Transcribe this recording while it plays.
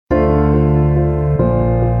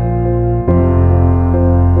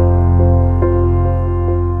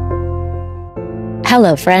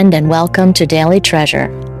Hello, friend, and welcome to Daily Treasure,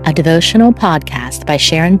 a devotional podcast by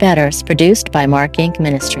Sharon Betters, produced by Mark Inc.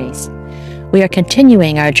 Ministries. We are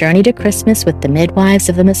continuing our journey to Christmas with the Midwives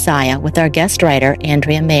of the Messiah with our guest writer,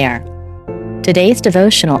 Andrea Mayer. Today's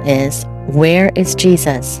devotional is, Where is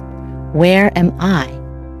Jesus? Where am I?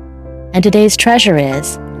 And today's treasure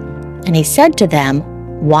is, And he said to them,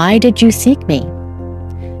 Why did you seek me?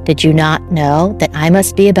 Did you not know that I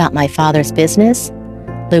must be about my Father's business?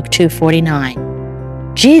 Luke 2:49.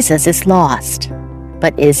 Jesus is lost.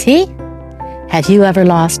 But is he? Have you ever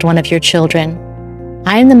lost one of your children?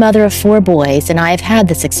 I am the mother of 4 boys, and I have had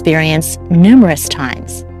this experience numerous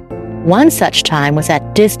times. One such time was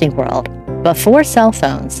at Disney World, before cell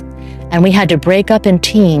phones, and we had to break up in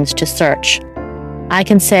teams to search. I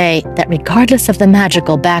can say that regardless of the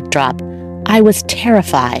magical backdrop, I was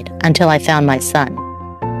terrified until I found my son.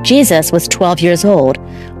 Jesus was 12 years old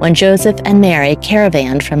when Joseph and Mary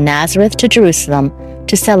caravanned from Nazareth to Jerusalem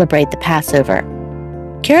to celebrate the Passover.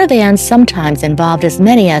 Caravans sometimes involved as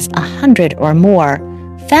many as 100 or more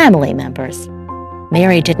family members.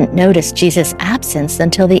 Mary didn't notice Jesus' absence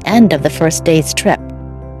until the end of the first day's trip.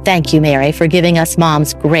 Thank you, Mary, for giving us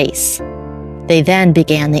moms grace. They then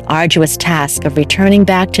began the arduous task of returning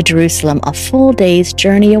back to Jerusalem a full day's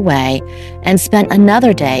journey away and spent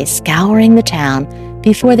another day scouring the town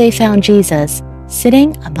before they found Jesus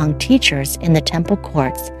sitting among teachers in the temple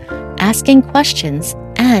courts, asking questions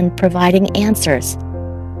and providing answers.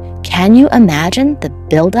 Can you imagine the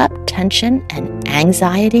buildup, tension, and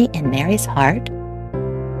anxiety in Mary's heart?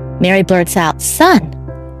 Mary blurts out, Son,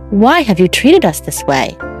 why have you treated us this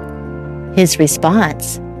way? His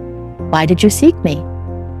response, Why did you seek me?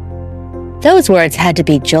 Those words had to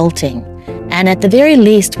be jolting, and at the very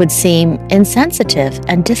least would seem insensitive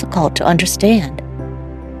and difficult to understand.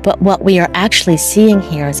 But what we are actually seeing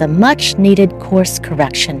here is a much-needed course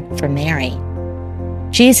correction for Mary.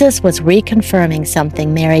 Jesus was reconfirming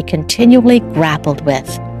something Mary continually grappled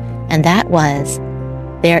with, and that was,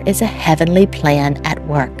 there is a heavenly plan at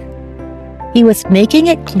work. He was making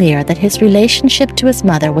it clear that his relationship to his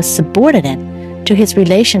mother was subordinate to his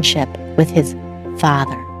relationship with his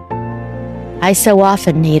Father. I so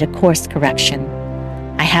often need a course correction.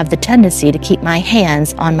 I have the tendency to keep my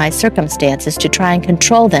hands on my circumstances to try and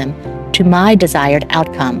control them to my desired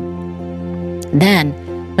outcome. Then,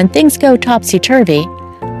 when things go topsy-turvy,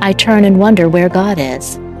 I turn and wonder where God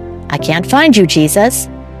is. I can't find you, Jesus.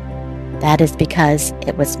 That is because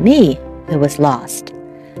it was me who was lost,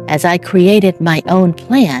 as I created my own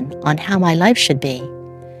plan on how my life should be,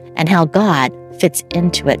 and how God fits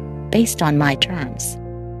into it based on my terms.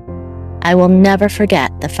 I will never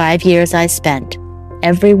forget the 5 years I spent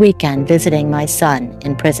every weekend visiting my son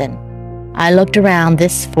in prison. I looked around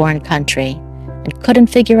this foreign country and couldn't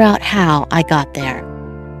figure out how I got there.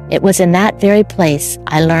 It was in that very place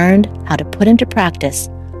I learned how to put into practice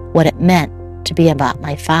what it meant to be about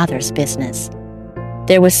my Father's business.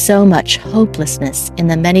 There was so much hopelessness in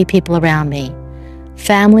the many people around me,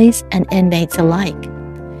 families and inmates alike.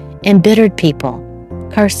 Embittered people,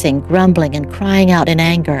 cursing, grumbling, and crying out in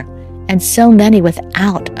anger, and so many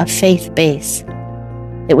without a faith base.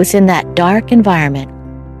 It was in that dark environment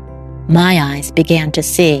my eyes began to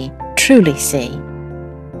see, truly see.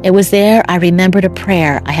 It was there I remembered a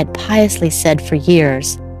prayer I had piously said for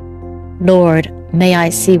years. Lord, may I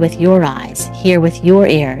see with your eyes, hear with your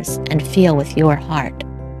ears, and feel with your heart.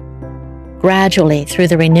 Gradually, through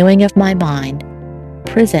the renewing of my mind,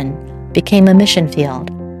 prison became a mission field.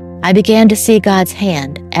 I began to see God's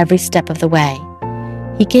hand every step of the way.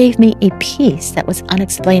 He gave me a peace that was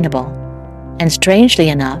unexplainable. And strangely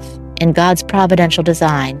enough, in God's providential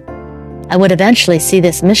design, I would eventually see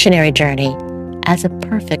this missionary journey as a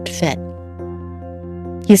perfect fit.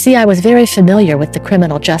 You see, I was very familiar with the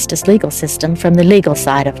criminal justice legal system from the legal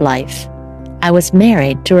side of life. I was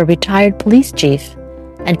married to a retired police chief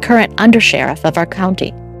and current undersheriff of our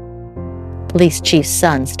county. Police chiefs'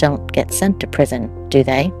 sons don't get sent to prison, do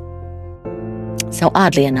they? So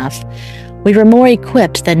oddly enough, we were more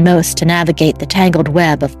equipped than most to navigate the tangled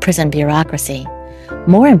web of prison bureaucracy.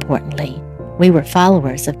 More importantly, we were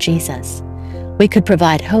followers of Jesus. We could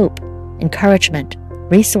provide hope, encouragement,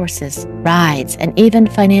 resources, rides, and even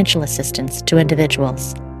financial assistance to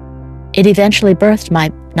individuals. It eventually birthed my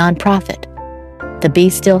nonprofit, the Be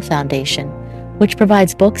Still Foundation, which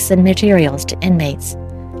provides books and materials to inmates,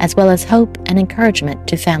 as well as hope and encouragement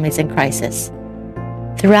to families in crisis.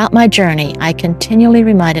 Throughout my journey, I continually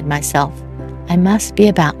reminded myself I must be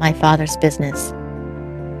about my Father's business.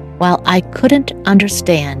 While I couldn't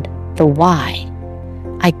understand the why,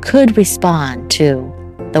 I could respond to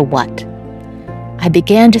the what. I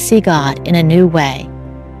began to see God in a new way,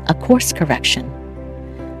 a course correction.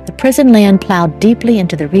 The prison land plowed deeply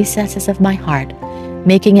into the recesses of my heart,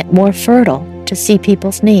 making it more fertile to see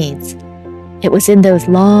people's needs. It was in those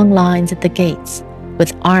long lines at the gates,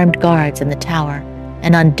 with armed guards in the tower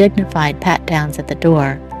and undignified pat-downs at the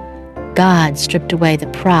door. God stripped away the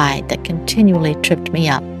pride that continually tripped me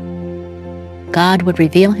up. God would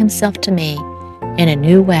reveal himself to me in a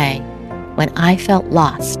new way when I felt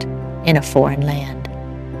lost in a foreign land.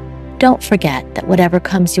 Don't forget that whatever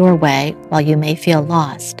comes your way while you may feel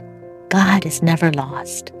lost, God is never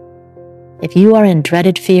lost. If you are in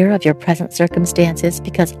dreaded fear of your present circumstances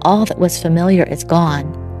because all that was familiar is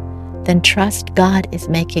gone, then trust God is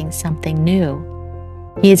making something new.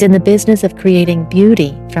 He is in the business of creating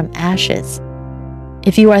beauty from ashes.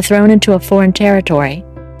 If you are thrown into a foreign territory,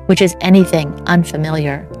 which is anything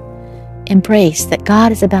unfamiliar, embrace that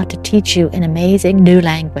God is about to teach you an amazing new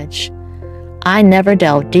language. I never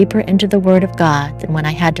delved deeper into the Word of God than when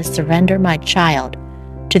I had to surrender my child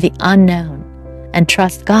to the unknown and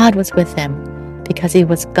trust God was with him because he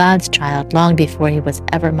was God's child long before he was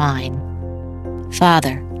ever mine.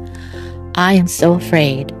 Father, I am so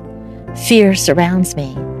afraid. Fear surrounds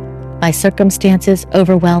me. My circumstances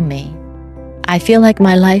overwhelm me. I feel like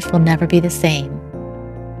my life will never be the same.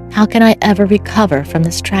 How can I ever recover from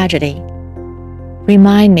this tragedy?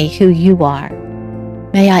 Remind me who you are.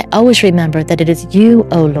 May I always remember that it is you,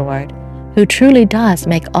 O Lord, who truly does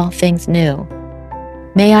make all things new.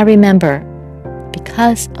 May I remember,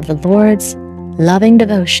 because of the Lord's loving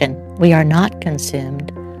devotion, we are not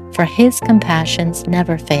consumed, for his compassions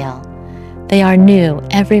never fail. They are new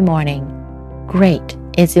every morning. Great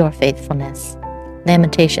is your faithfulness.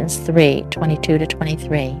 Lamentations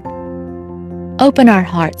 3:22-23. Open our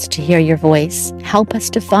hearts to hear your voice. Help us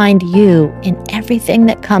to find you in everything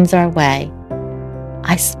that comes our way.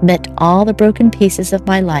 I submit all the broken pieces of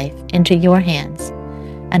my life into your hands,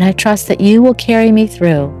 and I trust that you will carry me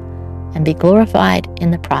through and be glorified in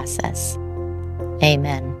the process.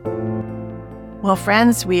 Amen. Well,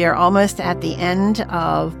 friends, we are almost at the end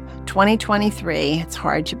of 2023. It's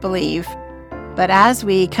hard to believe. But as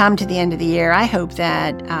we come to the end of the year, I hope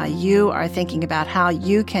that you are thinking about how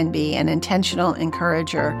you can be an intentional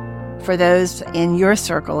encourager for those in your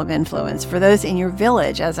circle of influence, for those in your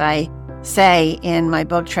village, as I say in my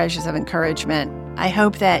book, Treasures of Encouragement. I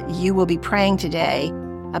hope that you will be praying today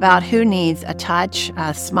about who needs a touch,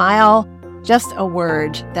 a smile, just a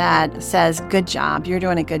word that says, good job, you're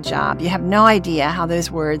doing a good job. You have no idea how those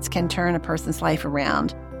words can turn a person's life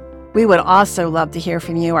around. We would also love to hear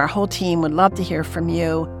from you. Our whole team would love to hear from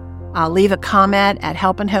you. Leave a comment at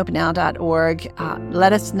helpandhopenow.org.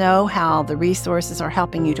 Let us know how the resources are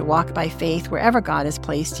helping you to walk by faith wherever God has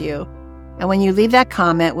placed you. And when you leave that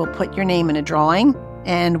comment, we'll put your name in a drawing,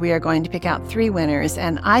 and we are going to pick out 3 winners.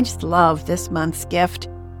 And I just love this month's gift.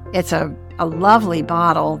 It's a lovely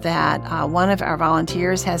bottle that one of our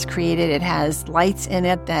volunteers has created. It has lights in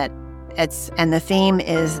it and the theme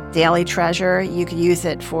is Daily Treasure. You could use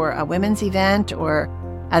it for a women's event or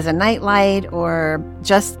as a nightlight or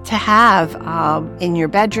just to have in your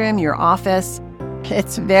bedroom, your office.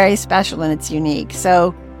 It's very special and it's unique.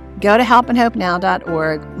 So go to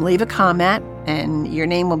helpandhopenow.org, leave a comment, and your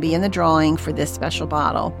name will be in the drawing for this special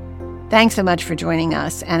bottle. Thanks so much for joining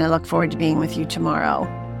us, and I look forward to being with you tomorrow.